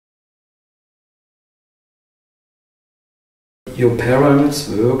Your parents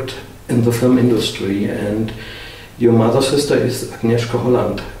worked in the film industry and your mother's sister is Agnieszka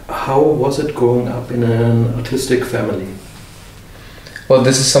Holland. How was it growing up in an artistic family? Well,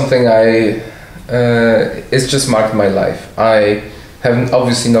 this is something it's just marked my life. I have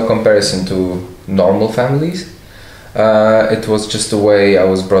obviously no comparison to normal families. It was just the way I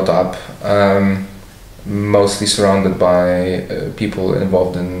was brought up, mostly surrounded by people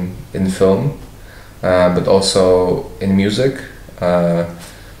involved in film, but also in music.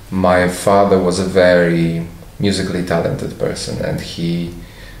 My father was a very musically talented person, and he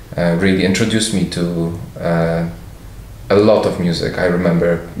really introduced me to a lot of music. I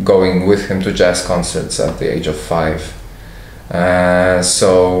remember going with him to jazz concerts at the age of 5.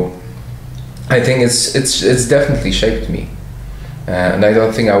 So I think it's definitely shaped me, and I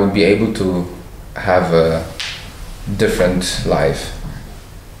don't think I would be able to have a different life.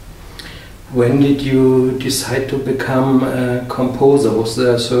 When did you decide to become a composer? Was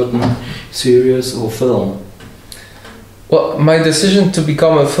there a certain series or film? Well, my decision to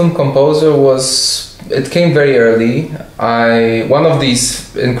become a film composer it came very early. One of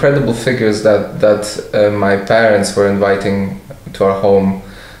these incredible figures that my parents were inviting to our home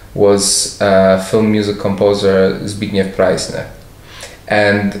was film music composer Zbigniew Preissner,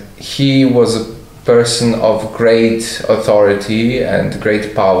 and he was a person of great authority and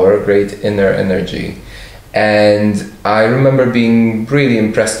great power, great inner energy. And I remember being really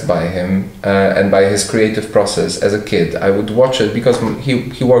impressed by him and by his creative process as a kid. I would watch it because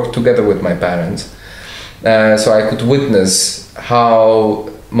he worked together with my parents, so I could witness how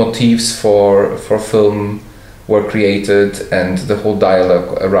motifs for film were created and the whole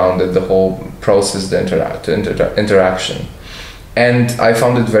dialogue around it, the whole process, the interaction. And I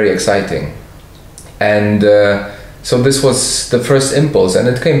found it very exciting. And so this was the first impulse, and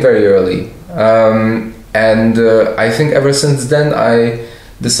it came very early. And I think ever since then I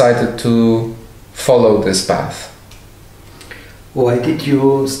decided to follow this path. Why did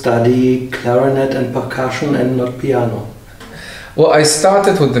you study clarinet and percussion and not piano? Well, I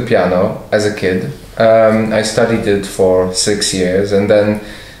started with the piano as a kid. I studied it for 6 years, and then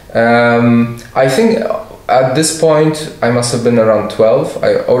I think at this point I must have been around 12.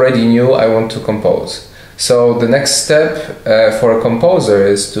 I already knew I want to compose. So the next step for a composer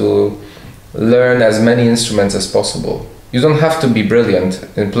is to learn as many instruments as possible. You don't have to be brilliant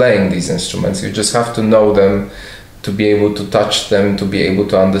in playing these instruments, you just have to know them, to be able to touch them, to be able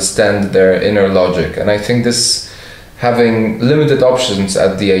to understand their inner logic. And I think having limited options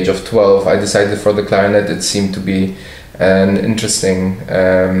at the age of 12, I decided for the clarinet. It seemed to be an interesting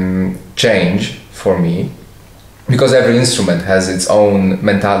change for me, because every instrument has its own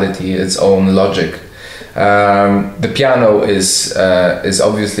mentality, its own logic. The piano is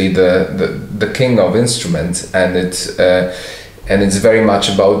obviously the king of instruments, and it's very much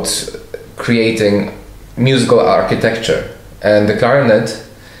about creating musical architecture. And the clarinet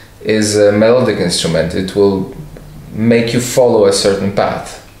is a melodic instrument. It will make you follow a certain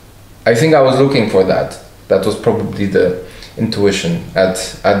path. I think I was looking for that. That was probably the intuition at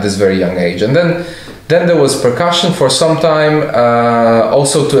this very young age. And then there was percussion for some time,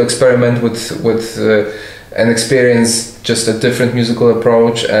 also to experiment with and experience just a different musical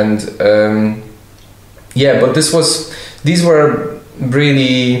approach. And but these were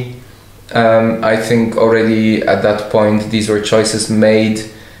really, I think already at that point, these were choices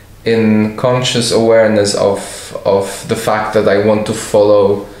made in conscious awareness of the fact that I want to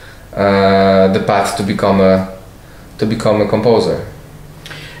follow the path to become a composer.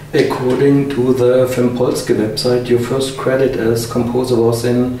 According to the Film Polski website, your first credit as composer was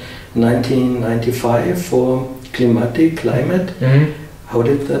in 1995 for Climate. Mm-hmm. How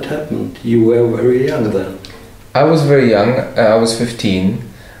did that happen? You were very young then. I was very young. I was 15,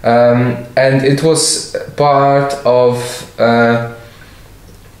 and it was part of.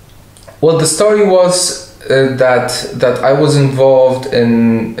 Well, the story was that I was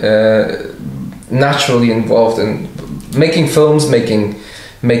naturally involved in making films, making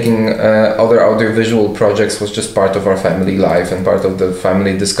other audiovisual projects was just part of our family life and part of the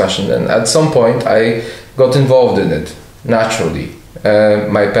family discussion. And at some point, I got involved in it naturally.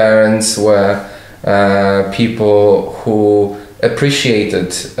 My parents were people who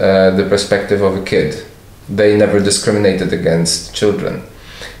appreciated the perspective of a kid. They never discriminated against children.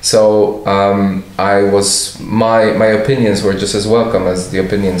 So my opinions were just as welcome as the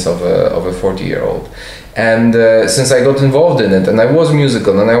opinions of a 40-year-old. And since I got involved in it, and I was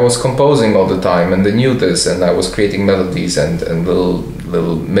musical, and I was composing all the time, and they knew this, and I was creating melodies and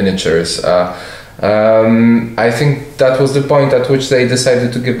little miniatures, I think that was the point at which they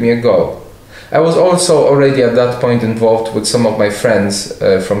decided to give me a go. I was also already at that point involved with some of my friends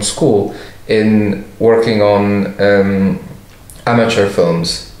from school in working on amateur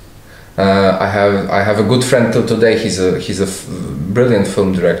films. I have a good friend till today. He's a brilliant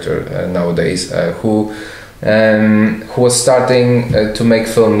film director nowadays who was starting to make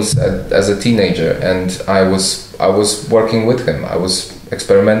films as a teenager, and I was working with him. I was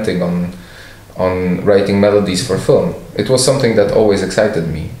experimenting on writing melodies for film. It was something that always excited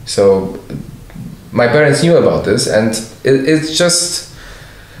me. So my parents knew about this, and it's just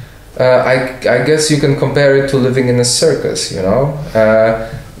I guess you can compare it to living in a circus, you know.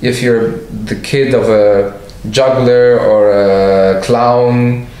 If you're the kid of a juggler or a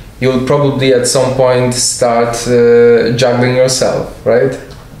clown, you'll probably at some point start juggling yourself, right?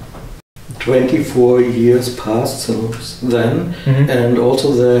 24 years passed since then, and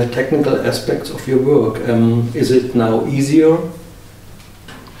also the technical aspects of your work. Is it now easier?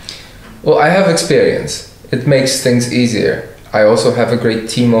 Well, I have experience. It makes things easier. I also have a great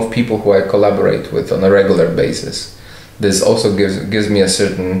team of people who I collaborate with on a regular basis. This also gives me a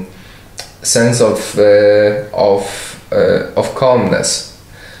certain sense of calmness.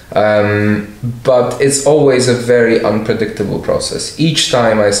 But it's always a very unpredictable process. Each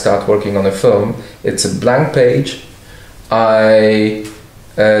time I start working on a film, it's a blank page. I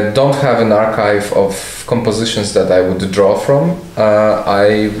don't have an archive of compositions that I would draw from.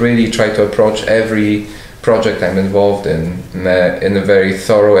 I really try to approach every project I'm involved in a very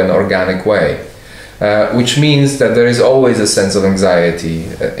thorough and organic way, which means that there is always a sense of anxiety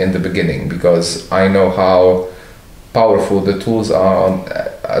in the beginning, because I know how powerful the tools are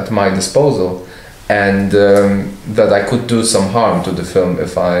at my disposal, and that I could do some harm to the film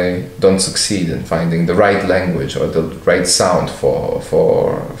if I don't succeed in finding the right language or the right sound for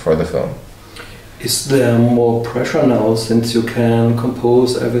the film. Is there more pressure now, since you can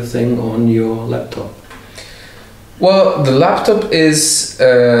compose everything on your laptop? Well, the laptop is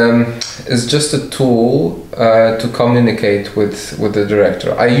just a tool to communicate with the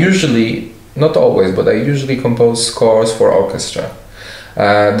director. I usually, not always, but I usually compose scores for orchestra.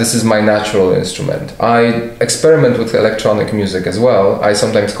 This is my natural instrument. I experiment with electronic music as well. I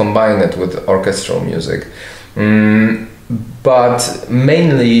sometimes combine it with orchestral music. But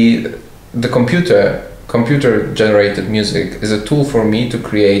mainly the computer-generated music is a tool for me to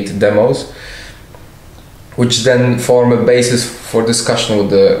create demos, which then form a basis for discussion with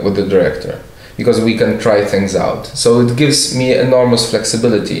the director, because we can try things out. So it gives me enormous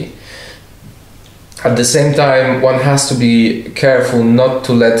flexibility. At the same time, one has to be careful not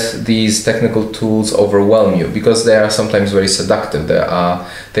to let these technical tools overwhelm you, because they are sometimes very seductive.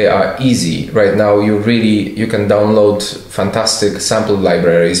 They are easy. Right now, you can download fantastic sample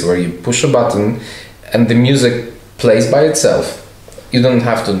libraries where you push a button and the music plays by itself. You don't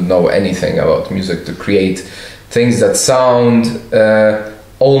have to know anything about music to create things that sound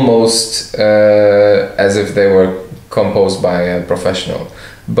almost as if they were composed by a professional.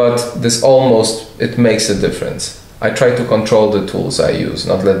 But this almost, it makes a difference. I try to control the tools I use,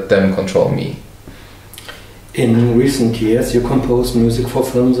 not let them control me. In recent years, you compose music for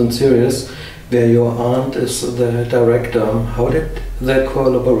films and series where your aunt is the director. How did that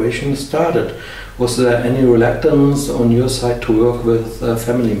collaboration started? Was there any reluctance on your side to work with a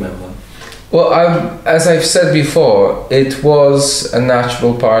family member? Well, as I've said before, it was a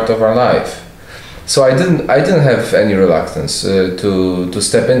natural part of our life. So I didn't have any reluctance to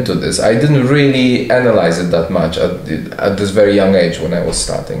step into this. I didn't really analyze it that much at this very young age when I was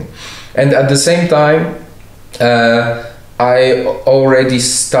starting. And at the same time, I already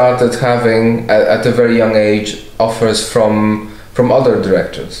started having, at a very young age, offers from other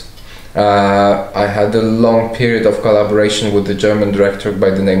directors. I had a long period of collaboration with the German director by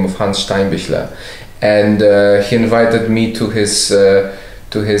the name of Hans Steinbichler, and he invited me to his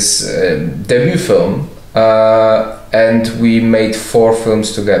debut film, and we made 4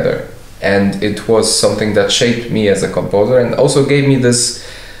 films together, and it was something that shaped me as a composer and also gave me this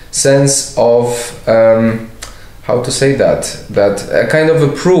sense of how to say that a kind of a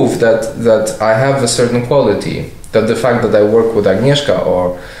proof that I have a certain quality, that the fact that I work with Agnieszka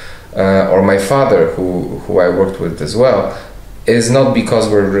or my father, who I worked with as well, is not because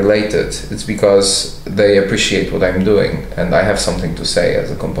we're related. It's because they appreciate what I'm doing, and I have something to say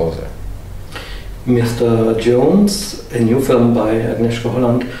as a composer. Mr. Jones, a new film by Agnieszka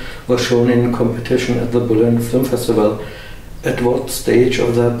Holland, was shown in competition at the Berlin Film Festival. At what stage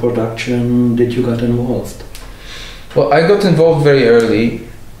of the production did you get involved? Well, I got involved very early.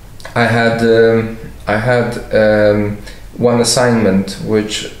 I had one assignment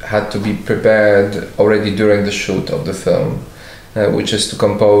which had to be prepared already during the shoot of the film, which is to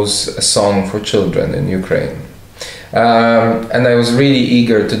compose a song for children in Ukraine. And I was really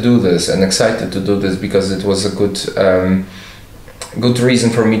eager to do this and excited to do this because it was a good reason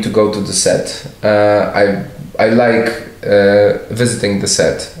for me to go to the set. I like visiting the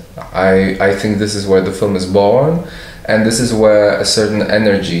set. I think this is where the film is born, and this is where a certain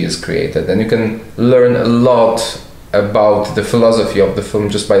energy is created, and you can learn a lot about the philosophy of the film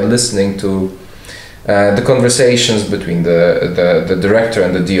just by listening to the conversations between the director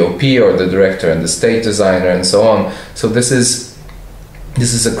and the DOP, or the director and the stage designer, and so on. So this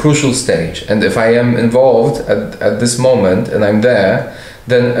is a crucial stage, and if I am involved at this moment and I'm there,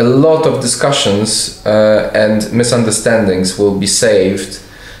 then a lot of discussions and misunderstandings will be saved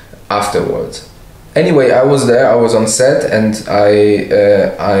afterwards. Anyway, I was there, I was on set, and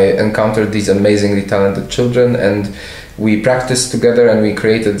I encountered these amazingly talented children, and we practiced together and we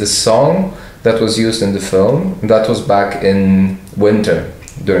created this song that was used in the film. That was back in winter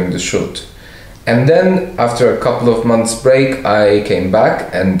during the shoot. And then after a couple of months break, I came back,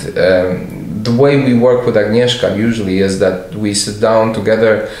 and the way we work with Agnieszka usually is that we sit down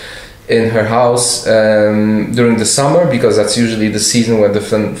together in her house during the summer, because that's usually the season where the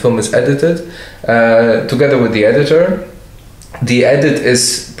film is edited, together with the editor. The edit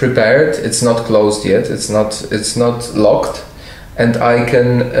is prepared, it's not closed yet, it's not locked, and I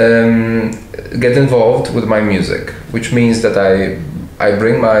can get involved with my music, which means that I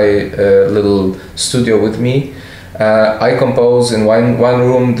bring my little studio with me. I compose in one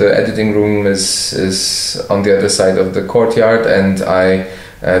room. The editing room is on the other side of the courtyard, and I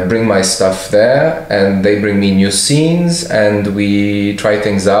bring my stuff there, and they bring me new scenes, and we try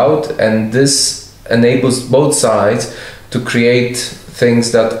things out, and this enables both sides to create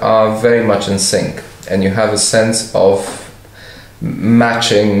things that are very much in sync, and you have a sense of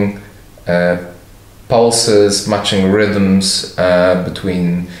matching pulses, matching rhythms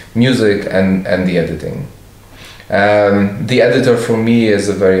between music and the editing. The editor for me is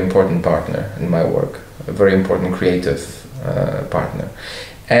a very important partner in my work, a very important creative partner.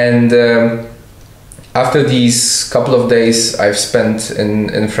 And after these couple of days I've spent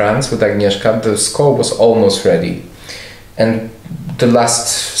in France with Agnieszka, the score was almost ready. And the last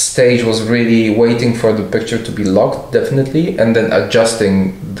stage was really waiting for the picture to be locked, definitely, and then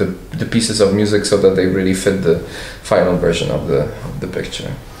adjusting the pieces of music so that they really fit the final version of the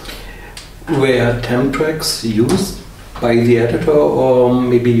picture. Were temp tracks used by the editor, or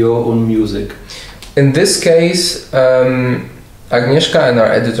maybe your own music? In this case, Agnieszka and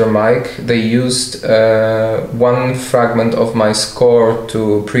our editor Mike, they used one fragment of my score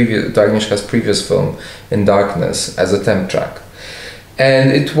to Agnieszka's previous film, In Darkness, as a temp track.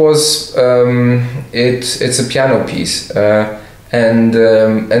 And it was it's a piano piece, and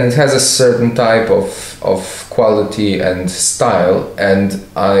it has a certain type of quality and style, and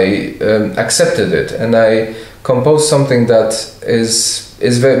I accepted it, and I composed something that is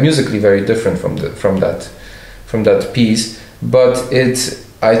very musically very different from that piece, but it,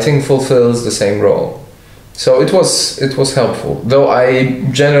 I think, fulfills the same role. So it was helpful, though I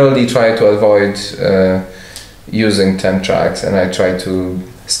generally try to avoid using temp tracks, and I try to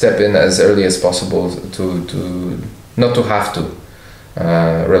step in as early as possible to not to have to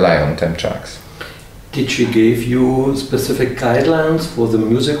rely on temp tracks. Did she give you specific guidelines for the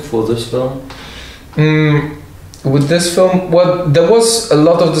music for this film? With this film, well, there was a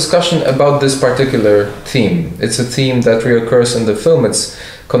lot of discussion about this particular theme. It's a theme that reoccurs in the film. It's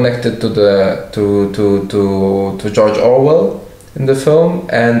connected to George Orwell in the film,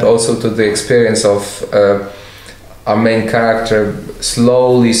 and also to the experience of our main character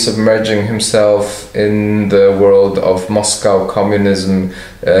slowly submerging himself in the world of Moscow communism,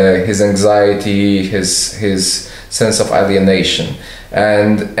 his anxiety, his sense of alienation.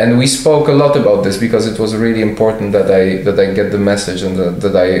 And we spoke a lot about this because it was really important that I get the message, and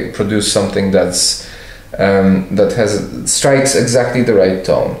that I produce something that strikes exactly the right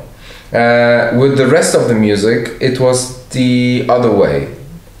tone. With the rest of the music, it was the other way.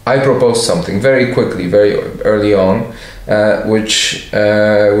 I proposed something very quickly, very early on, which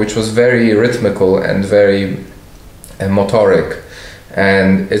was very rhythmical and very motoric.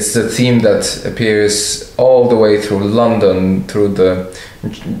 And it's the theme that appears all the way through London, through the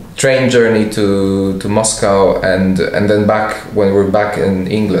train journey to Moscow, and then back when we're back in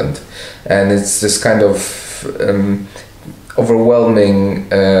England. And it's this kind of overwhelming,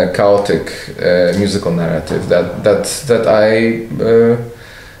 chaotic musical narrative that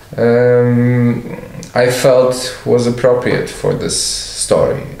I felt was appropriate for this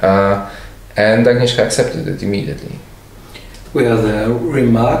story, and Agnieszka accepted it immediately. Were there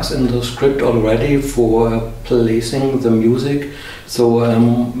remarks in the script already for placing the music? So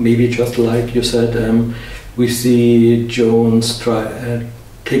maybe just like you said, we see Jones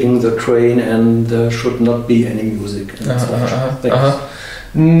taking the train and there should not be any music and such things.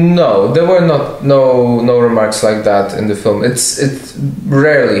 No, there were no remarks like that in the film. It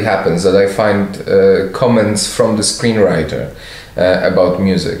rarely happens that I find comments from the screenwriter about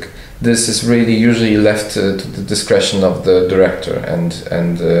music. This is really usually left to the discretion of the director and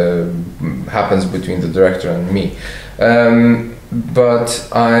happens between the director and me. But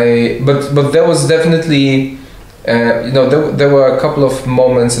there was definitely there were a couple of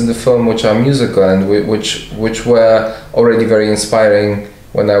moments in the film which are musical and which were already very inspiring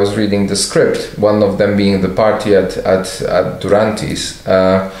when I was reading the script. One of them being the party at Duranti's,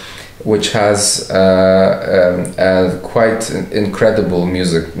 which has a quite incredible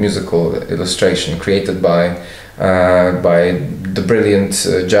musical illustration created by the brilliant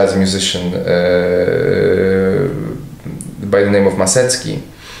jazz musician by the name of Masecki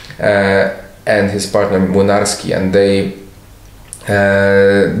and his partner Młynarski, and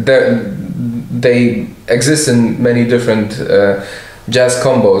they exist in many different jazz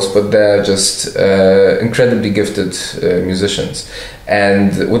combos, but they're just incredibly gifted musicians,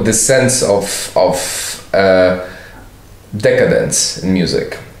 and with this sense of decadence in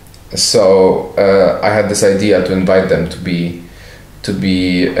music. So I had this idea to invite them to be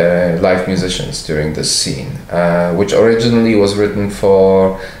live musicians during this scene, which originally was written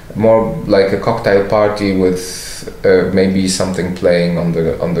for more like a cocktail party with maybe something playing on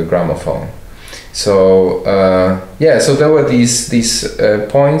the gramophone. So so there were these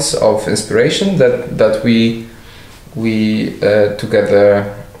points of inspiration that we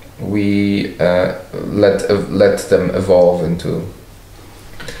together let them evolve into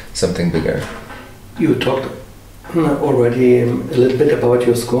something bigger. You talked already a little bit about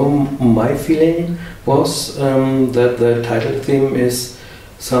your score. My feeling was that the title theme is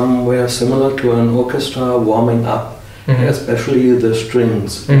somewhere similar to an orchestra warming up, especially the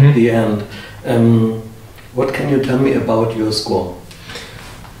strings at the end. What can you tell me about your score?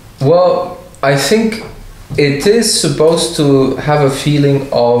 Well, I think it is supposed to have a feeling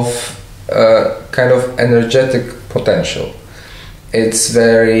of kind of energetic potential. It's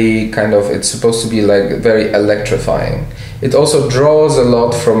it's supposed to be like very electrifying. It also draws a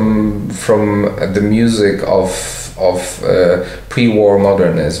lot from the music of pre-war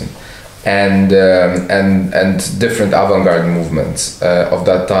modernism and different avant-garde movements of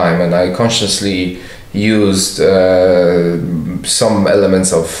that time, and I consciously used some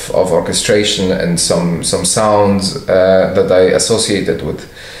elements of orchestration and some sounds that I associated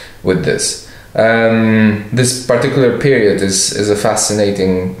with this. This particular period is a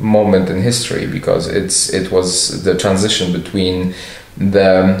fascinating moment in history because it was the transition between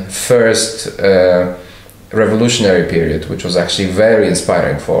the first revolutionary period, which was actually very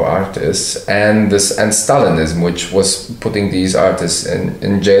inspiring for artists, and Stalinism, which was putting these artists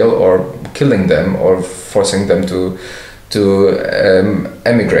in jail or killing them or forcing them to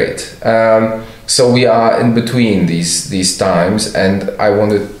emigrate. So we are in between these times, and I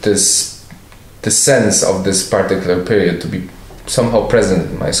wanted the sense of this particular period to be somehow present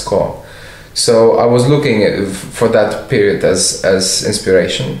in my score. So I was looking for that period as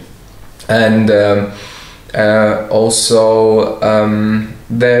inspiration, and also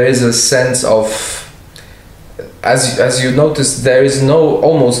there is a sense of, as you notice, there is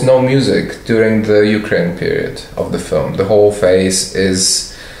almost no music during the Ukraine period of the film. The whole phase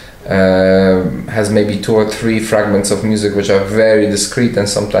has maybe 2 or 3 fragments of music which are very discreet and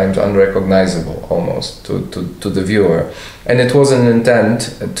sometimes unrecognizable almost to the viewer, and it was an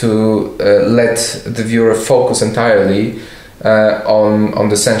intent to let the viewer focus entirely on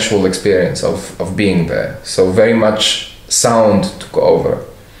the sensual experience of being there. So very much sound took over,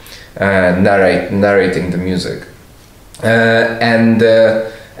 narrating the music, and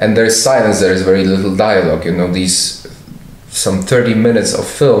there's silence. There is very little dialogue. Some 30 minutes of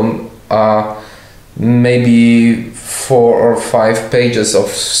film are maybe 4 or 5 pages of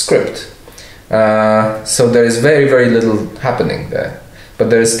script. So there is very, very little happening there, but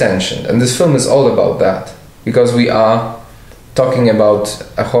there is tension. And this film is all about that, because we are talking about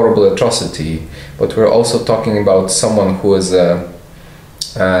a horrible atrocity, but we're also talking about someone who is a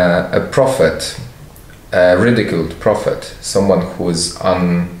prophet, a ridiculed prophet, someone who is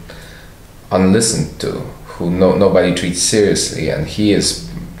unlistened to, who nobody treats seriously, and he is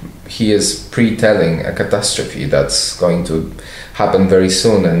pre-telling a catastrophe that's going to happen very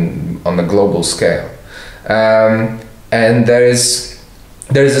soon and on a global scale. And there is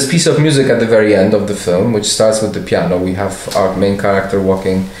there is this piece of music at the very end of the film, which starts with the piano. We have our main character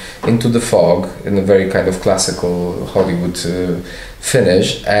walking into the fog in a very kind of classical Hollywood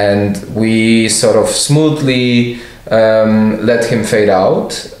finish, and we sort of smoothly let him fade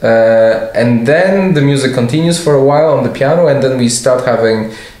out, and then the music continues for a while on the piano, and then we start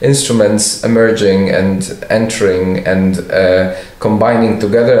having instruments emerging and entering and combining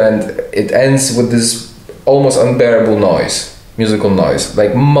together, and it ends with this almost unbearable noise, musical noise,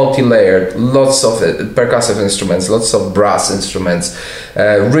 like multi-layered, lots of percussive instruments, lots of brass instruments,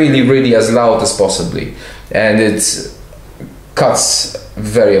 really as loud as possibly, and it cuts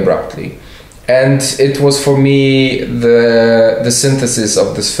very abruptly. And it was for me the synthesis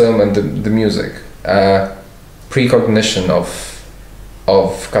of this film and the music, precognition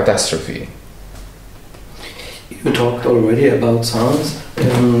of catastrophe. You talked already about sounds.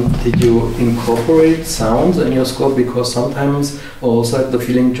 Did you incorporate sounds in your score? Because sometimes I also had the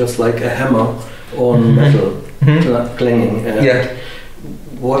feeling just like a hammer on metal clanging. Yeah.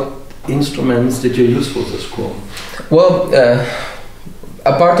 What instruments did you use for the score? Well,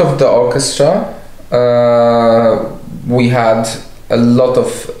 a part of the orchestra, we had a lot of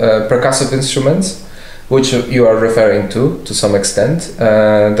percussive instruments, which you are referring to some extent,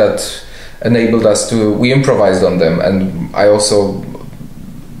 that enabled us to, we improvised on them, and I also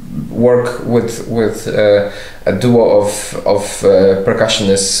work with a duo of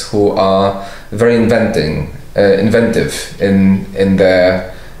percussionists who are very inventive in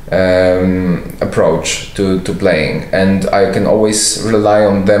their approach to playing, and I can always rely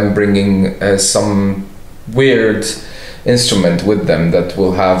on them bringing some weird instrument with them that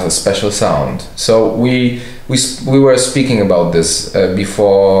will have a special sound. So we were speaking about this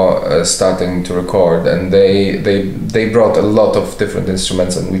before starting to record, and they brought a lot of different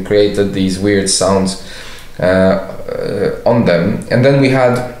instruments, and we created these weird sounds on them. And then we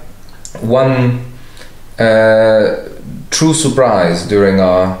had one true surprise during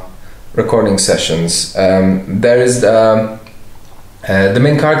our recording sessions. There is the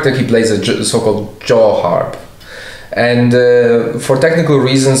main character. He plays a so-called jaw harp, and for technical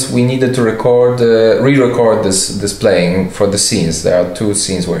reasons we needed to re-record this playing for the scenes. There are 2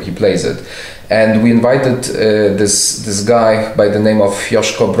 scenes where he plays it, and we invited this guy by the name of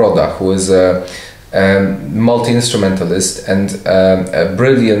Joszko Broda, who is a multi-instrumentalist and a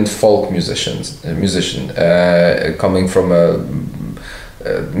brilliant folk musician coming from a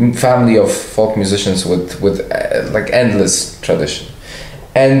family of folk musicians with like endless tradition.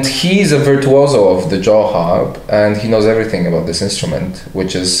 And he's a virtuoso of the jaw harp, and he knows everything about this instrument,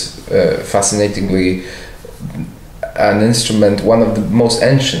 which is fascinatingly an instrument, one of the most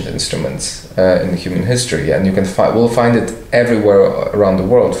ancient instruments in human history, and you can we'll find it everywhere around the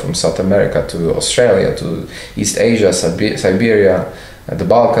world, from South America to Australia to East Asia, Siberia, the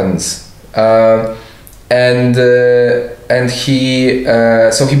Balkans, and he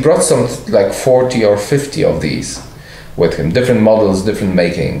so he brought some like 40 or 50 of these with him, different models, different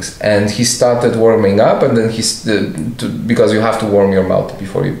makings, and he started warming up, and then because you have to warm your mouth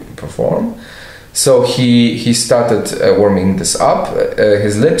before you perform. So he started warming this up,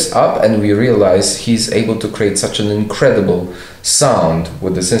 his lips up, and we realized he's able to create such an incredible sound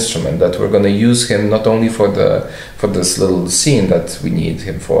with this instrument that we're going to use him not only for this little scene that we need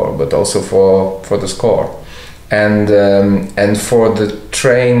him for, but also for the score, and for the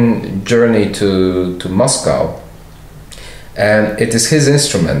train journey to Moscow. And it is his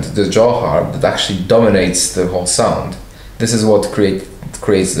instrument, the jaw harp, that actually dominates the whole sound. This is what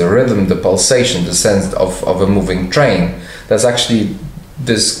creates the rhythm, the pulsation, the sense of a moving train. That's actually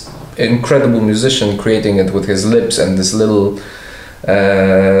this incredible musician creating it with his lips and this little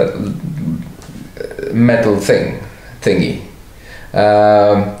metal thingy.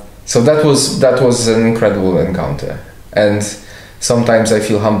 So that was an incredible encounter, and sometimes I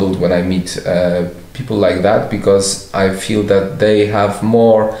feel humbled when I meet people like that, because I feel that they have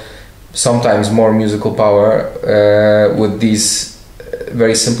sometimes more musical power with these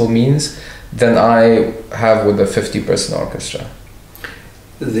very simple means than I have with a 50-person orchestra.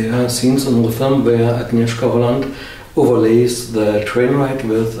 There are scenes in the film where Agnieszka Holland overlays the train ride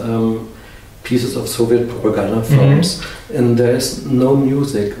with pieces of Soviet propaganda films, and there's no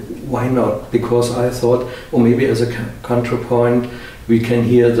music. Why not? Because I thought, or maybe as a counterpoint, we can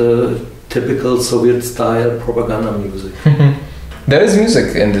hear the typical Soviet-style propaganda music. There is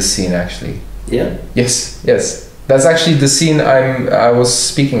music in this scene, actually. Yeah? Yes. That's actually the scene I was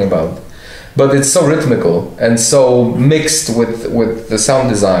speaking about. But it's so rhythmical and so mixed with the sound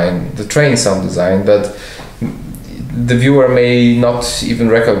design, the train sound design, that the viewer may not even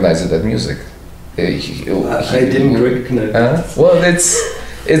recognize it as music. I didn't recognize it. Well,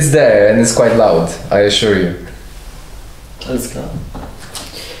 it's there and it's quite loud, I assure you. Alles klar.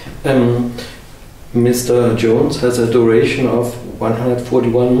 Mr. Jones has a duration of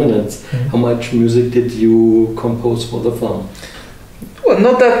 141 minutes. How much music did you compose for the film? Well,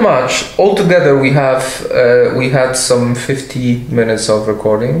 not that much. Altogether, we had some 50 minutes of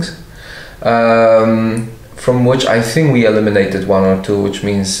recordings, from which I think we eliminated 1 or 2, which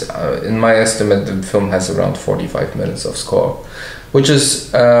means, in my estimate, the film has around 45 minutes of score, which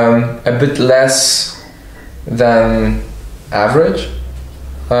is a bit less than average.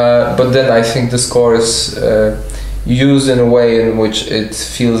 But then I think the score is used in a way in which it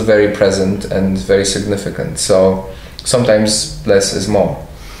feels very present and very significant. So sometimes less is more.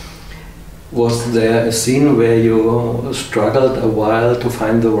 Was there a scene where you struggled a while to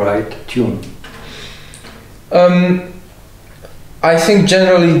find the right tune? I think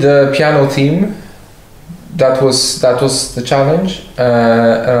generally the piano theme, that was the challenge,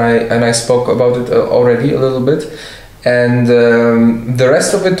 and I spoke about it already a little bit. And the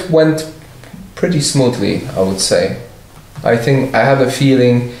rest of it went pretty smoothly, I would say. I think I had a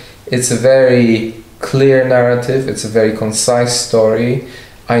feeling it's a very clear narrative, it's a very concise story.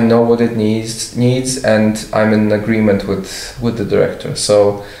 I know what it needs, and I'm in agreement with the director.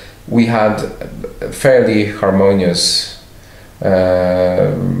 So we had a fairly harmonious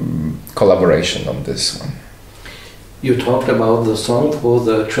collaboration on this one. You talked about the song for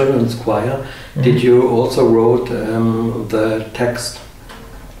the children's choir. Mm-hmm. Did you also wrote the text?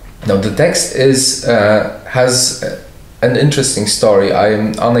 No, the text has an interesting story. I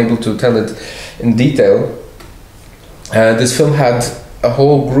am unable to tell it in detail. This film had a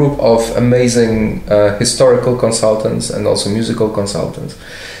whole group of amazing historical consultants and also musical consultants.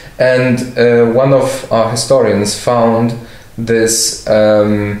 And one of our historians found this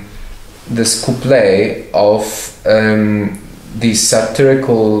this couplet of these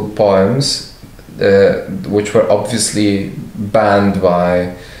satirical poems, which were obviously banned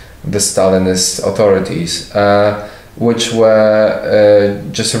by the Stalinist authorities, which were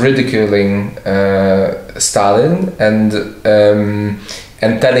just ridiculing Stalin and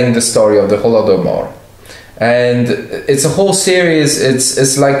telling the story of the Holodomor. And it's a whole series.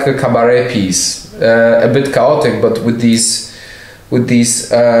 It's like a cabaret piece, a bit chaotic, but with these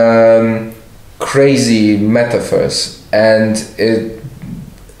crazy metaphors, and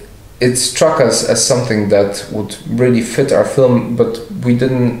it struck us as something that would really fit our film, but we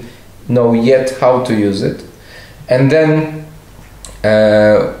didn't know yet how to use it. And then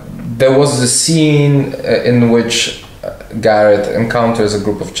there was the scene in which Garrett encounters a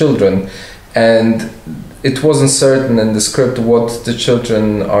group of children, and it wasn't certain in the script what the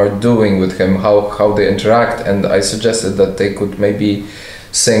children are doing with him, how they interact, and I suggested that they could maybe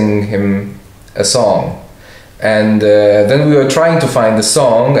sing him a song. And then we were trying to find the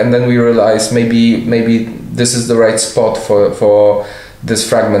song, and then we realized maybe this is the right spot for this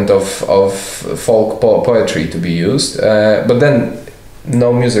fragment of folk poetry to be used. But then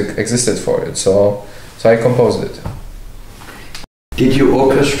no music existed for it, so I composed it. Did you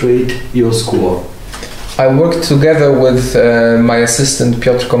orchestrate your score? I worked together with my assistant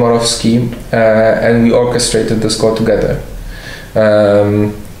Piotr Komorowski, and we orchestrated the score together.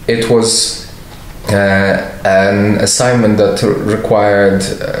 It was an assignment that required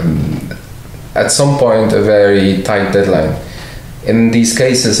at some point a very tight deadline. In these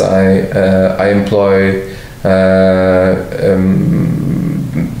cases I employ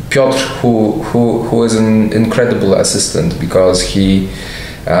Piotr, who is an incredible assistant, because he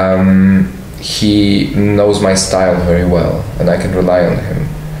knows my style very well and I can rely on him.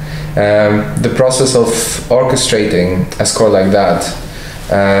 The process of orchestrating a score like that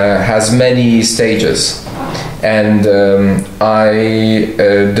has many stages, and I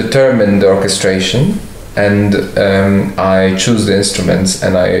determine the orchestration, and I choose the instruments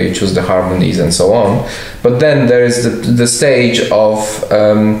and I choose the harmonies and so on. But then there is the stage of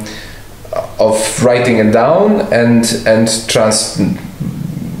writing it down and transferring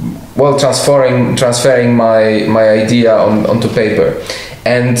my idea onto paper.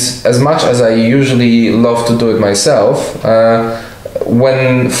 And as much as I usually love to do it myself,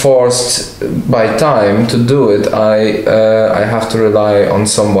 when forced by time to do it, I have to rely on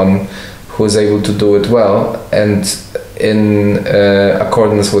someone who is able to do it well and in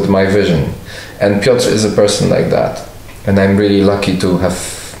accordance with my vision. And Piotr is a person like that, and I'm really lucky to have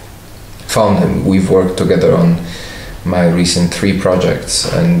found him. We've worked together on my recent 3 projects,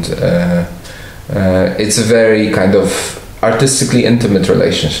 and it's a very kind of artistically intimate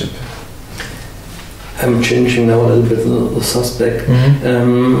relationship. I'm changing now a little bit the suspect.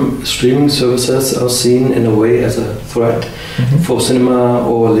 Streaming services are seen in a way as a threat for cinema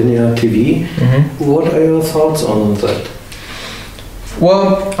or linear TV. What are your thoughts on that?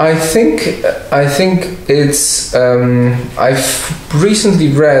 Well, I think it's. I've recently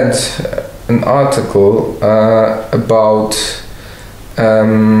read an article about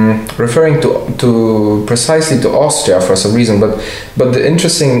referring to precisely to Austria for some reason, but the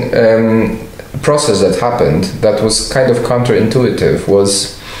interesting process that happened that was kind of counterintuitive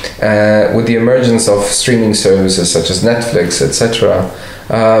was with the emergence of streaming services such as Netflix, etc.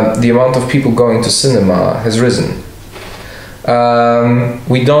 The amount of people going to cinema has risen.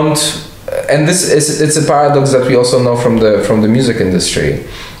 We don't, and it's a paradox that we also know from the music industry,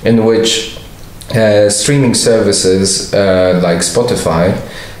 in which streaming services like Spotify,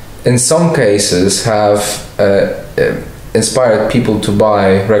 in some cases, have inspired people to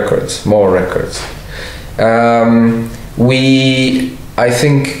buy more records. I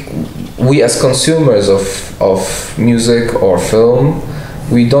think we as consumers of music or film,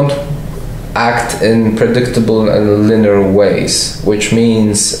 we don't act in predictable and linear ways, which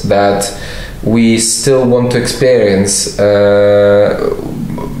means that we still want to experience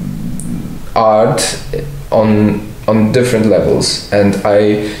art on different levels, and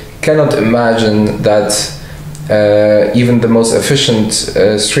I cannot imagine that even the most efficient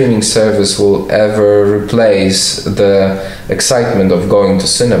streaming service will ever replace the excitement of going to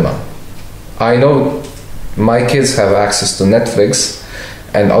cinema. I know my kids have access to Netflix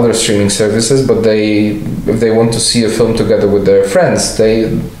and other streaming services, but if they want to see a film together with their friends, they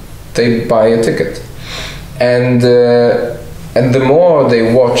buy a ticket, and the more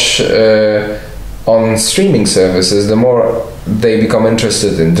they watch on streaming services, the more they become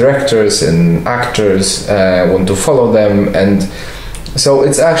interested in directors, in actors, want to follow them, and so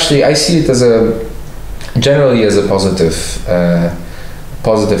it's actually, I see it as generally as a positive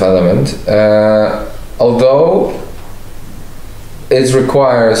element, although it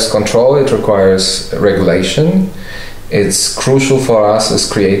requires control, it requires regulation. It's crucial for us as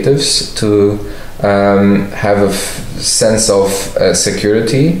creatives to have a sense of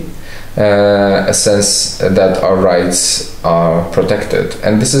security, a sense that our rights are protected.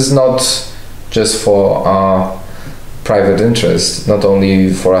 And this is not just for our private interest, not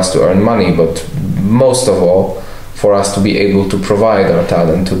only for us to earn money, but most of all for us to be able to provide our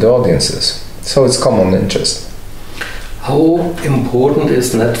talent to the audiences. So it's common interest. How important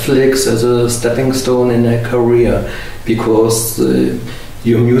is Netflix as a stepping stone in a career? Because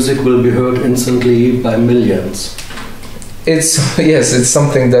your music will be heard instantly by millions. It's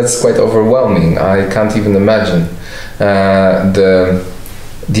something that's quite overwhelming. I can't even imagine the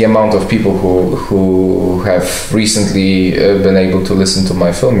amount of people who have recently been able to listen to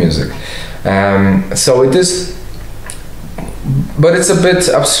my film music. So it is, but it's a bit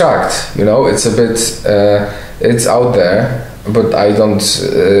abstract, you know. It's a bit. It's out there, but I don't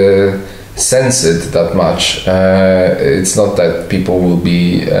sense it that much. It's not that people will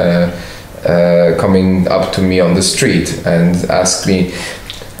be coming up to me on the street and ask me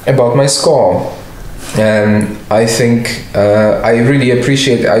about my score. And I think I really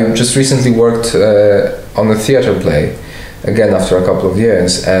appreciate. I just recently worked on a theater play, again after a couple of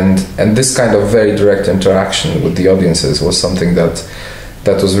years, and this kind of very direct interaction with the audiences was something that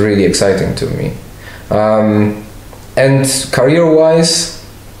was really exciting to me. And career-wise,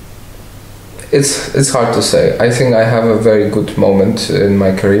 it's hard to say. I think I have a very good moment in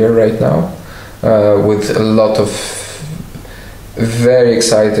my career right now, with a lot of very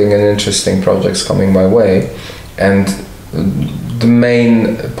exciting and interesting projects coming my way. And the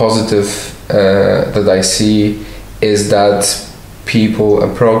main positive that I see is that people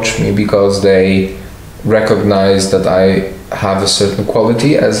approach me because they recognize that I have a certain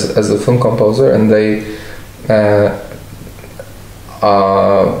quality as a film composer, and they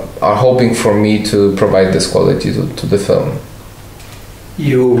are hoping for me to provide this quality to the film.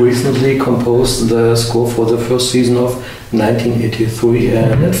 You recently composed the score for the first season of 1983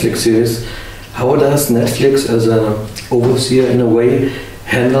 Netflix series. How does Netflix, as an overseer in a way,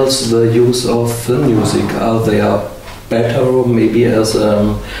 handles the use of film music? Are they better maybe as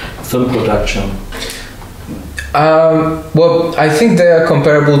a film production? Well, I think they are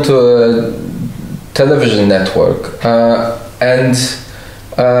comparable to a television network, and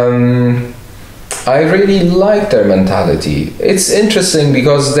I really like their mentality. It's interesting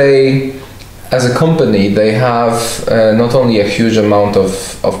because they, as a company, they have not only a huge amount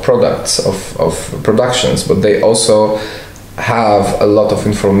of products, of productions, but they also have a lot of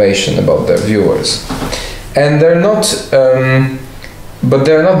information about their viewers. And they're not, but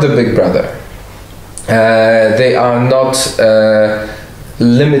they're not the big brother. they are not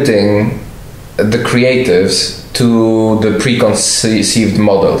limiting the creatives to the preconceived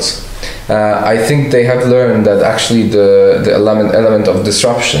models. I think they have learned that actually the element of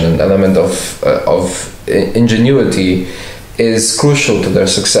disruption and element of ingenuity is crucial to their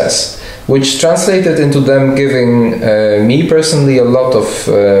success, which translated into them giving me personally a lot of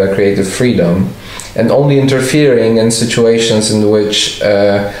creative freedom and only interfering in situations in which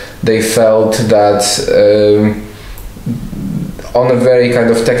they felt that on a very kind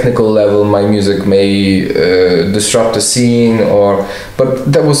of technical level my music may disrupt the scene, but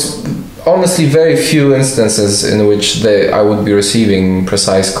there was honestly very few instances in which I would be receiving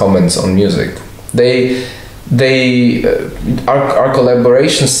precise comments on music. Our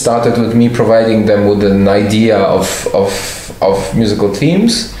collaboration started with me providing them with an idea of musical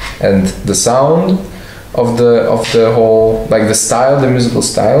themes and the sound of the whole, like the style, the musical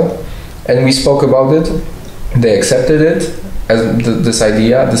style, and we spoke about it. They accepted it as this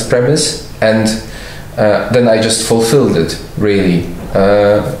idea, this premise, and then I just fulfilled it really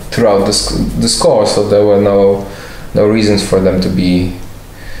throughout the score. So there were no reasons for them to be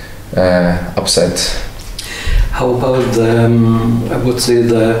upset. How about I would say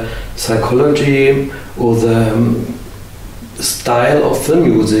the psychology or the style of the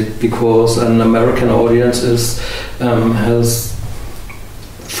music, because an American audience has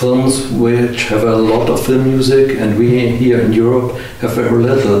films which have a lot of film music, and we here in Europe have very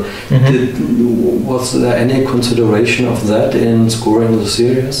little. Was there any consideration of that in scoring the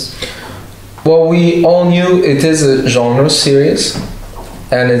series? Well, we all knew it is a genre series,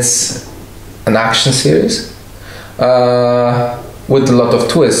 and it's an action series. With a lot of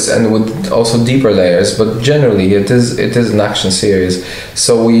twists and with also deeper layers, but generally it is an action series.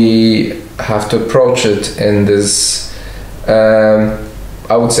 So we have to approach it in this,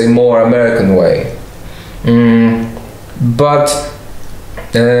 I would say, more American way. But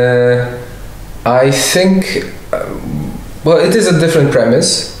I think, well, it is a different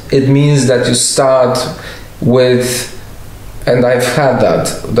premise. It means that you start with. And I've had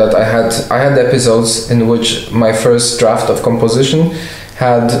that I had episodes in which my first draft of composition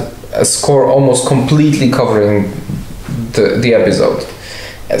had a score almost completely covering the episode.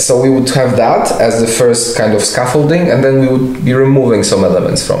 So we would have that as the first kind of scaffolding, and then we would be removing some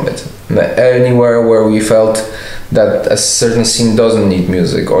elements from it. Anywhere where we felt that a certain scene doesn't need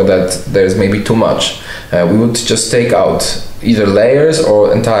music or that there's maybe too much, we would just take out either layers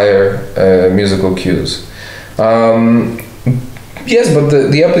or entire musical cues. Yes, but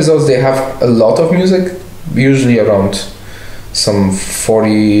the episodes, they have a lot of music, usually around some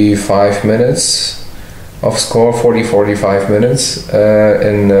 45 minutes of score, 45 minutes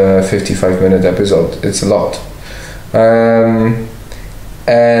in a 55-minute episode. It's a lot.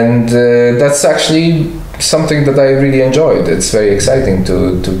 And that's actually something that I really enjoyed. It's very exciting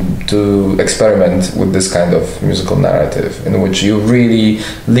to experiment with this kind of musical narrative in which you really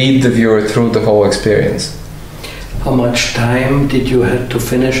lead the viewer through the whole experience. How much time did you have to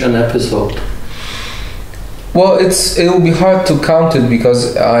finish an episode? Well, it will be hard to count it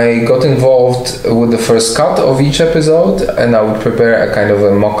because I got involved with the first cut of each episode, and I would prepare a kind of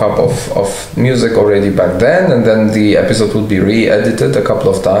a mock-up of music already back then, and then the episode would be re-edited a couple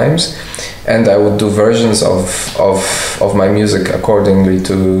of times, and I would do versions of my music accordingly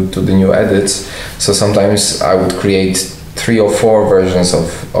to the new edits. So sometimes I would create 3 or 4 versions of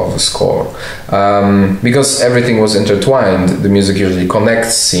a score. Because everything was intertwined, the music usually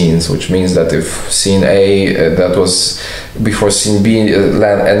connects scenes, which means that if scene A that was before scene B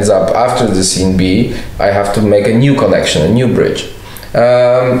ends up after the scene B, I have to make a new connection, a new bridge.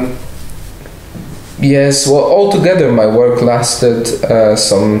 Yes, well, altogether my work lasted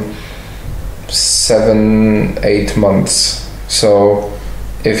some 7-8 months. So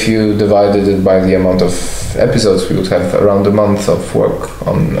if you divided it by the amount of episodes, we would have around a month of work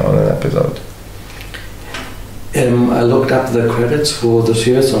on an episode. I looked up the credits for the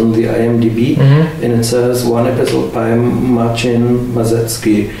series on the IMDb, and it says 1 episode by Marcin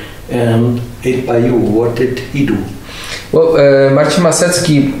Masecki and 8 by you. What did he do? Well, Marcin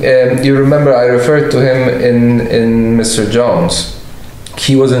Masecki, you remember I referred to him in Mr. Jones.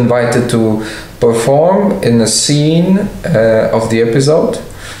 He was invited to perform in a scene of the episode,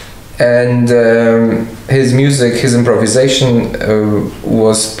 and his music, his improvisation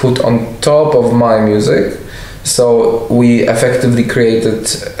was put on top of my music. So we effectively created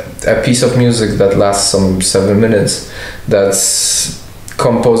a piece of music that lasts some 7 minutes that's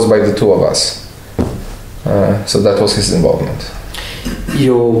composed by the 2 of us. So that was his involvement.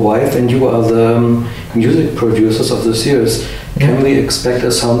 Your wife and you are the music producers of the series. Can we expect a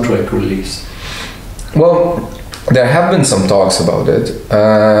soundtrack release? Well, there have been some talks about it,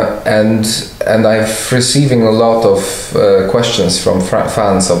 and I've receiving a lot of questions from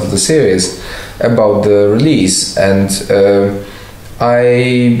fans of the series about the release, and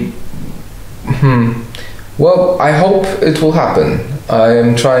well, I hope it will happen. I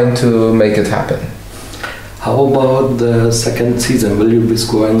am trying to make it happen. How about the second season? Will you be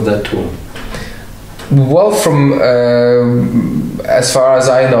scoring that too? Well, from as far as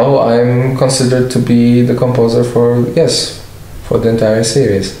I know, I'm considered to be the composer for the entire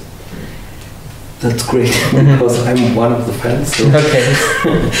series. That's great, because I'm one of the fans. So. Okay.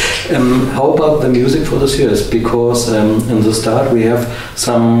 How about the music for the series? Because in the start we have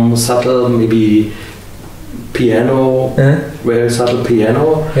some subtle, maybe piano, very subtle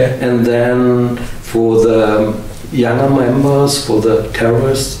piano, and then for the younger members, for the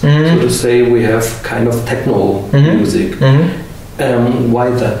terrorists, so to say, we have kind of techno music. Why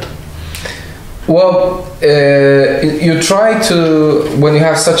that? Well, you try to, when you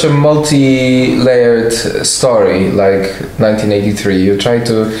have such a multi-layered story like 1983, you try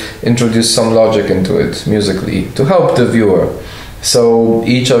to introduce some logic into it musically to help the viewer. So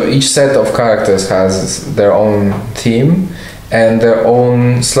each set of characters has their own theme and their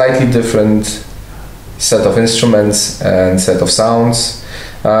own slightly different set of instruments and set of sounds,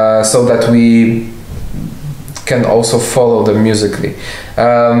 so that we can also follow them musically.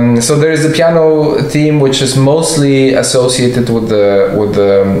 So there is a piano theme which is mostly associated with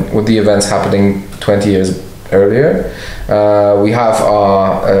the events happening 20 years earlier. We have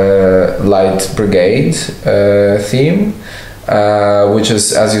our Light Brigade theme, which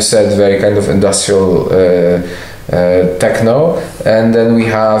is, as you said, very kind of industrial techno, and then we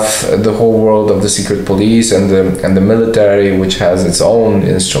have the whole world of the secret police and the military, which has its own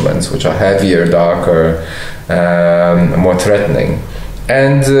instruments, which are heavier, darker, more threatening,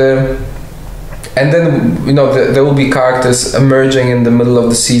 and then there will be characters emerging in the middle of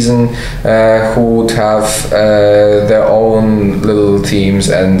the season who would have their own little themes,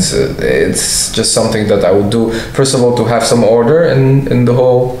 and it's just something that I would do, first of all, to have some order in the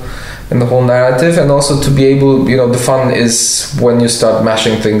whole narrative, and also to be able, the fun is when you start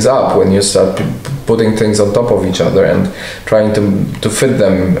mashing things up, when you start putting things on top of each other and trying to fit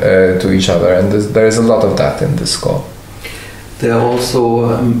them to each other, and there is a lot of that in this score. There also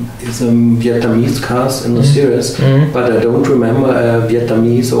is a Vietnamese cast in the series, but I don't remember a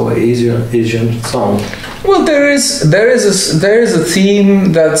Vietnamese or Asian song. Well, there is a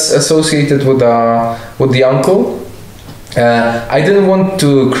theme that's associated with the uncle. I didn't want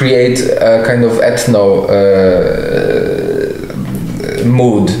to create a kind of ethno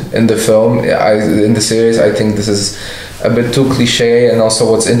mood in the film. In the series, I think this is a bit too cliche, and also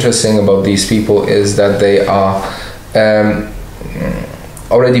what's interesting about these people is that they are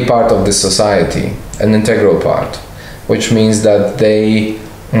already part of this society, an integral part, which means that they're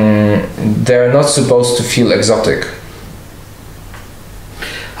not supposed to feel exotic.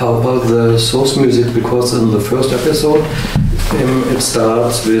 How about the source music? Because in the first episode, it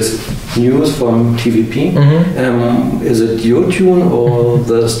starts with news from TVP. Is it your tune or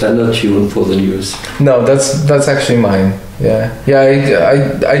the standard tune for the news? No, that's actually mine. Yeah.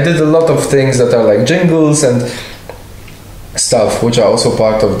 I did a lot of things that are like jingles and stuff, which are also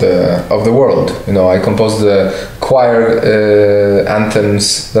part of the world. I composed the choir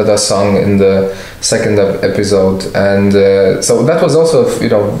anthems that are sung in the second episode, and so that was also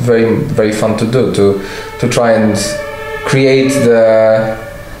very, very fun to do, to try and create the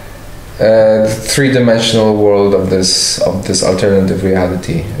three-dimensional world of this alternative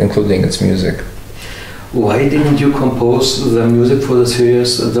reality, including its music. Why didn't you compose the music for the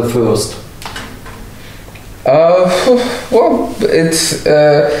series the first? Well, it's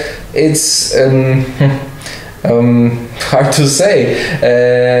hard to say.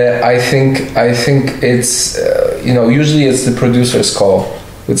 I think it's usually it's the producer's call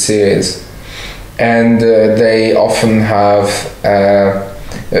with series, and they often have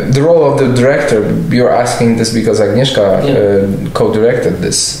the role of the director. You're asking this because Agnieszka co-directed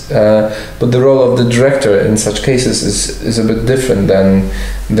this, but the role of the director in such cases is a bit different than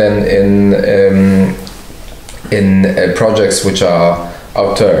in projects which are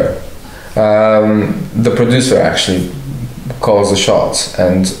auteur. The producer actually calls the shots,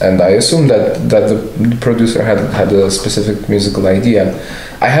 and I assume that the producer had a specific musical idea.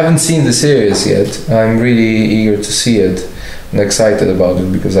 I haven't seen the series yet. I'm really eager to see it and excited about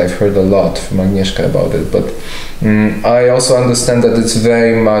it because I've heard a lot from Agnieszka about it. But I also understand that it's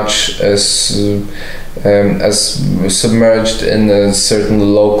very much as submerged in a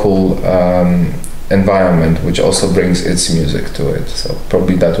certain local environment, which also brings its music to it. So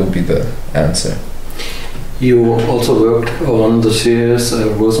probably that would be the answer. you also worked on the series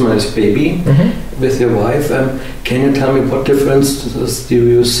Rosemary's Baby with your wife. Can you tell me what differences do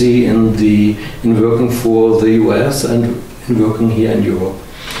you see in working for the US and in working here in Europe?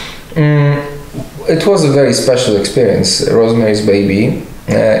 It was a very special experience. Rosemary's Baby.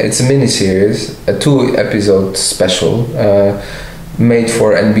 It's a mini-series, a 2-episode special made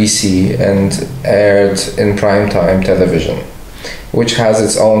for NBC and aired in primetime television, which has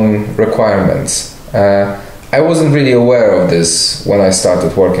its own requirements. I wasn't really aware of this when I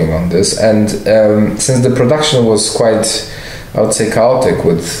started working on this, and since the production was quite, I would say, chaotic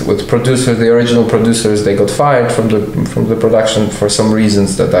with producers, the original producers, they got fired from the production for some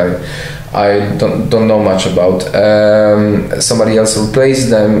reasons that I don't know much about. Somebody else replaced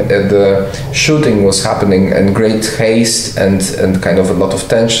them. The shooting was happening in great haste and kind of a lot of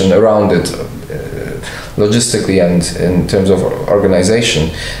tension around it, logistically and in terms of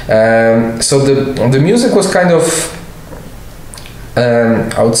organization. So the music was kind of,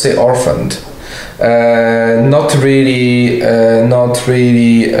 I would say, orphaned. Not really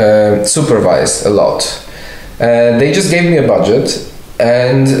supervised a lot. They just gave me a budget,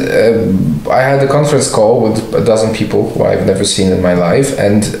 and I had a conference call with a dozen people who I've never seen in my life,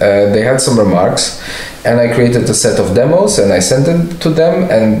 and they had some remarks, and I created a set of demos and I sent it to them,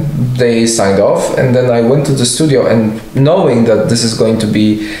 and they signed off. And then I went to the studio, and knowing that this is going to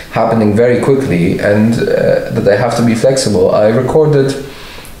be happening very quickly and that I have to be flexible, I recorded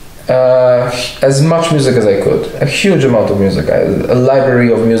as much music as I could, a huge amount of music, a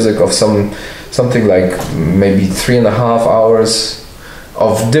library of music of something like maybe 3.5 hours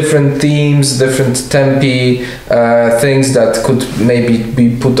of different themes, different tempi, things that could maybe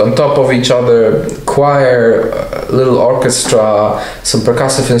be put on top of each other, choir, little orchestra, some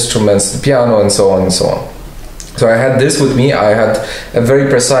percussive instruments, the piano, and so on and so on. So I had this with me. I had a very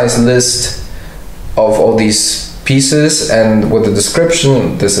precise list of all these pieces, and with the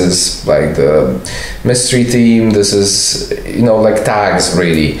description, this is like the mystery theme, this is, like tags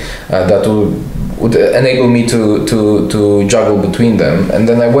really, that would enable me to juggle between them. And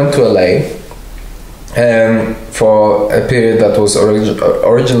then I went to LA for a period that was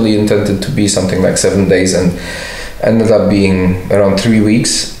originally intended to be something like 7 days, and ended up being around 3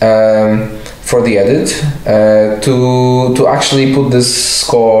 weeks for the edit, to actually put this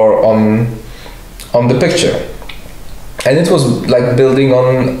score on the picture. And it was like building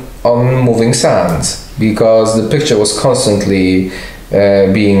on moving sands, because the picture was constantly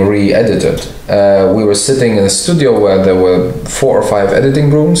being re-edited. We were sitting in a studio where there were 4 or 5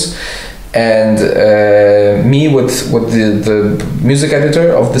 editing rooms, and me with the music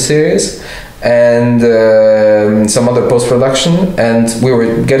editor of the series, and some other post-production, and we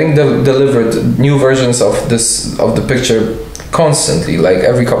were getting delivered new versions of the picture constantly, like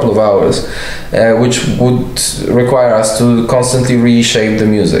every couple of hours, which would require us to constantly reshape the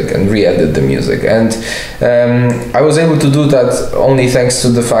music and re-edit the music. And I was able to do that only thanks to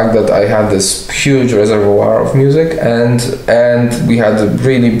the fact that I had this huge reservoir of music, and we had a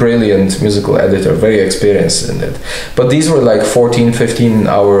really brilliant musical editor, very experienced in it. But these were like 14-15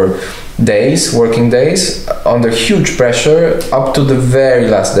 hour days, working days, under huge pressure up to the very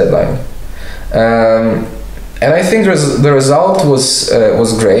last deadline. And I think the result was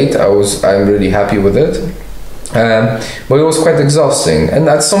great. I'm really happy with it, but it was quite exhausting. And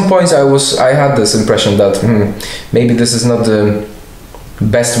at some points I had this impression that maybe this is not the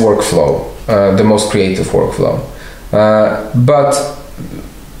best workflow, the most creative workflow. But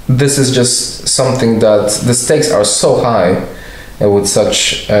this is just something that the stakes are so high with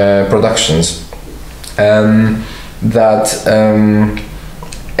such productions that.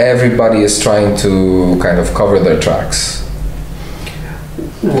 Everybody is trying to kind of cover their tracks.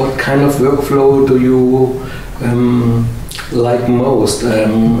 What kind of workflow do you like most?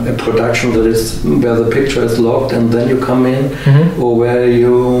 A production that is where the picture is locked and then you come in, or where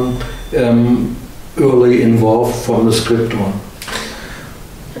you early involved from the script on?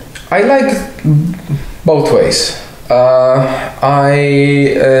 I like both ways.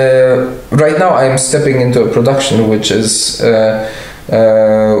 Right now I'm stepping into a production which is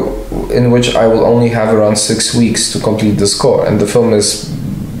in which I will only have around 6 weeks to complete the score, and the film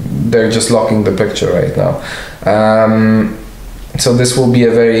they're just locking the picture right now. So this will be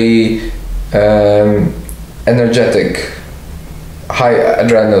a very energetic, high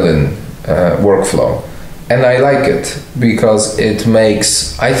adrenaline workflow, and I like it because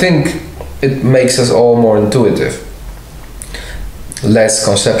I think it makes us all more intuitive, less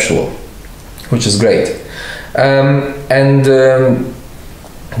conceptual, which is great.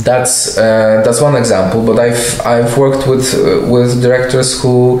 That's one example, but I've worked with directors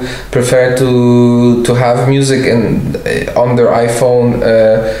who prefer to have music on their iPhone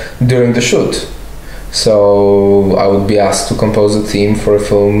during the shoot. So I would be asked to compose a theme for a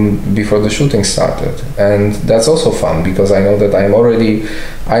film before the shooting started, and that's also fun because I know that I'm already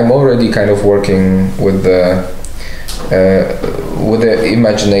kind of working with the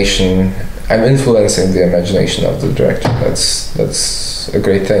imagination. I'm influencing the imagination of the director. That's a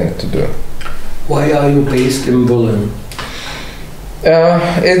great thing to do. Why are you based in Berlin?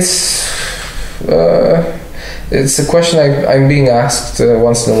 It's a question I'm being asked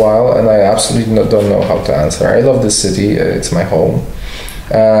once in a while, and I absolutely don't know how to answer. I love this city. It's my home.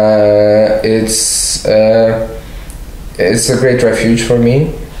 It's a great refuge for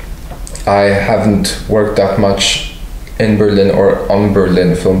me. I haven't worked that much in Berlin or on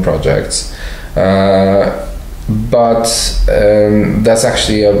Berlin film projects, but that's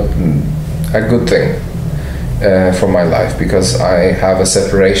actually a good thing for my life, because I have a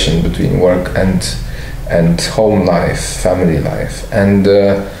separation between work and home life, family life, and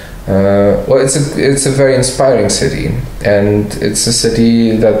well, it's a very inspiring city, and it's a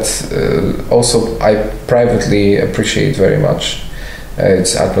city that also I privately appreciate very much.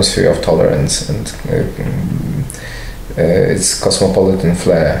 Its atmosphere of tolerance and its cosmopolitan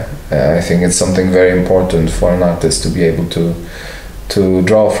flair. I think it's something very important for an artist to be able to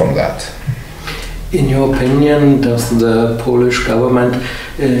draw from that. In your opinion, does the Polish government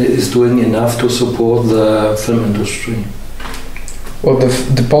is doing enough to support the film industry? Well,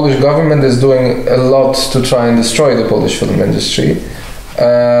 the Polish government is doing a lot to try and destroy the Polish film industry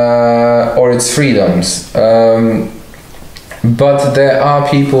or its freedoms. But there are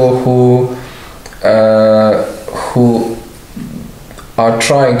people who are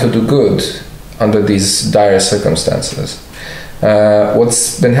trying to do good under these dire circumstances.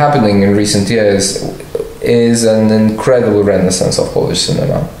 What's been happening in recent years is an incredible renaissance of Polish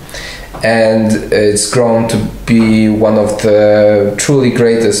cinema, and it's grown to be one of the truly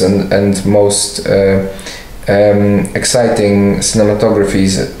greatest and most exciting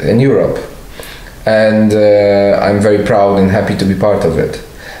cinematographies in Europe, and I'm very proud and happy to be part of it.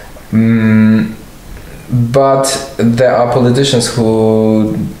 But there are politicians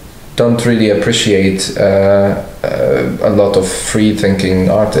who don't really appreciate a lot of free-thinking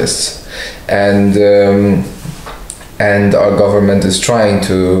artists, and our government is trying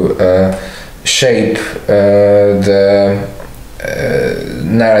to shape the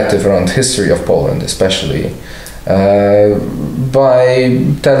narrative around history of Poland, especially by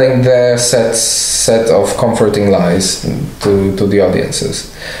telling their set of comforting lies to the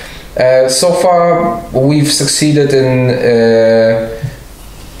audiences. So far, we've succeeded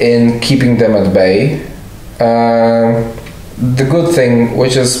in keeping them at bay. The good thing,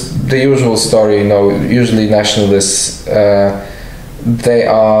 which is the usual story, usually nationalists, their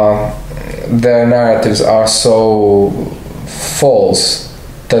narratives are so false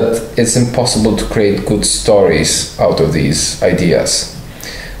that it's impossible to create good stories out of these ideas.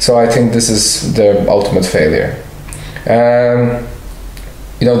 So I think this is their ultimate failure.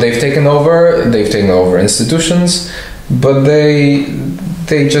 They've taken over institutions, but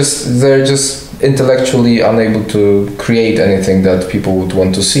they're just intellectually unable to create anything that people would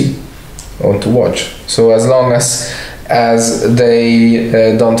want to see, want to watch. So as long as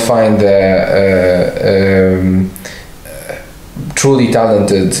they don't find their truly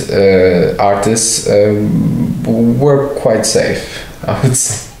talented artists, we're quite safe, I would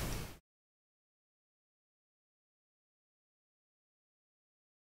say.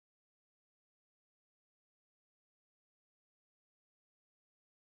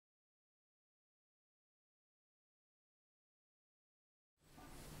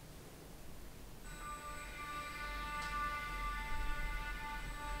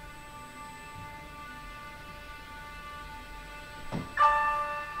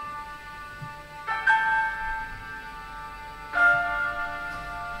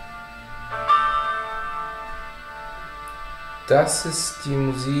 Das ist die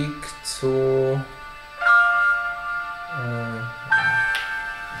Musik zu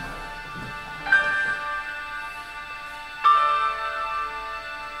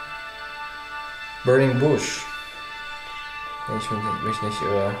Burning Bush. Ich mich nicht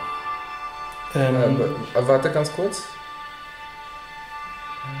irre. Warte ganz kurz.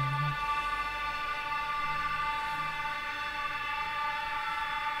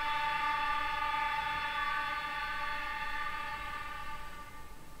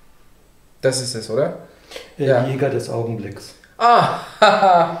 Das ist es, oder? Ja. Jäger des Augenblicks. Ah,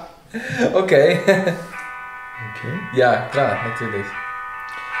 okay. Okay. Ja, klar, natürlich.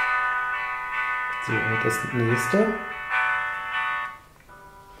 So, das nächste.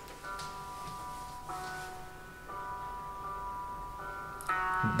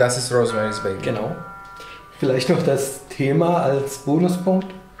 Das ist Rosemary's Baby. Genau. Vielleicht noch das Thema als Bonuspunkt.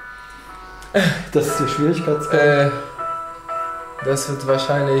 Das ist der Schwierigkeitsgrad. Das wird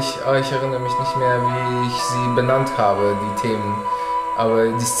wahrscheinlich, ich erinnere mich nicht mehr, wie ich sie benannt habe, die Themen. Aber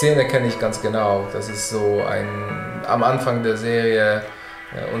die Szene kenne ich ganz genau. Das ist so am Anfang der Serie,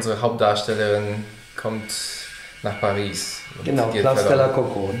 unsere Hauptdarstellerin kommt nach Paris. Genau, Place de la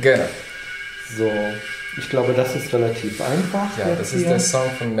Concorde. Genau. So, ich glaube, das ist relativ einfach. Ja, das ist der Song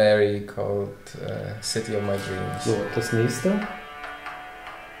von Mary called City of My Dreams. So, das nächste.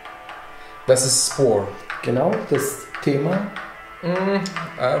 Das ist Spore. Genau, das Thema.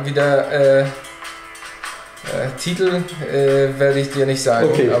 Wieder Titel werde ich dir nicht sagen.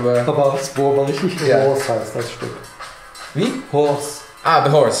 Okay, aber Spore war richtig. Ja. Horse heißt das Stück. Wie? Horse. Ah,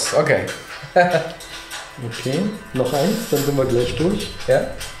 The Horse, okay. Okay, noch eins, dann sind wir gleich durch. Ja?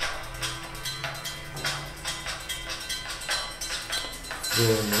 So,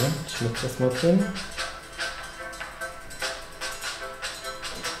 ne? Ich mach das mal drin.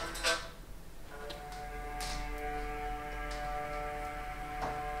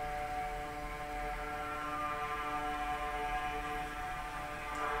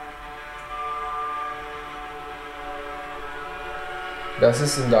 Das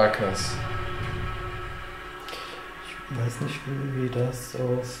ist In Darkness. Ich weiß nicht, wie das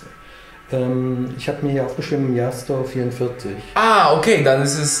aus... ich habe mir hier aufgeschrieben, Jastor 44. Ah, okay, dann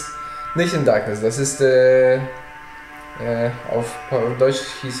ist es nicht In Darkness. Das ist, auf Deutsch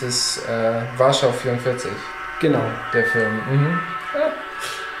hieß es Warschau 44. Genau. Der Film. Mhm.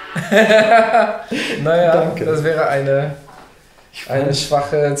 Ja. Naja, Danke. Das wäre eine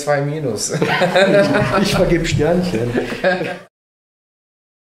schwache 2-. Ich vergebe Sternchen.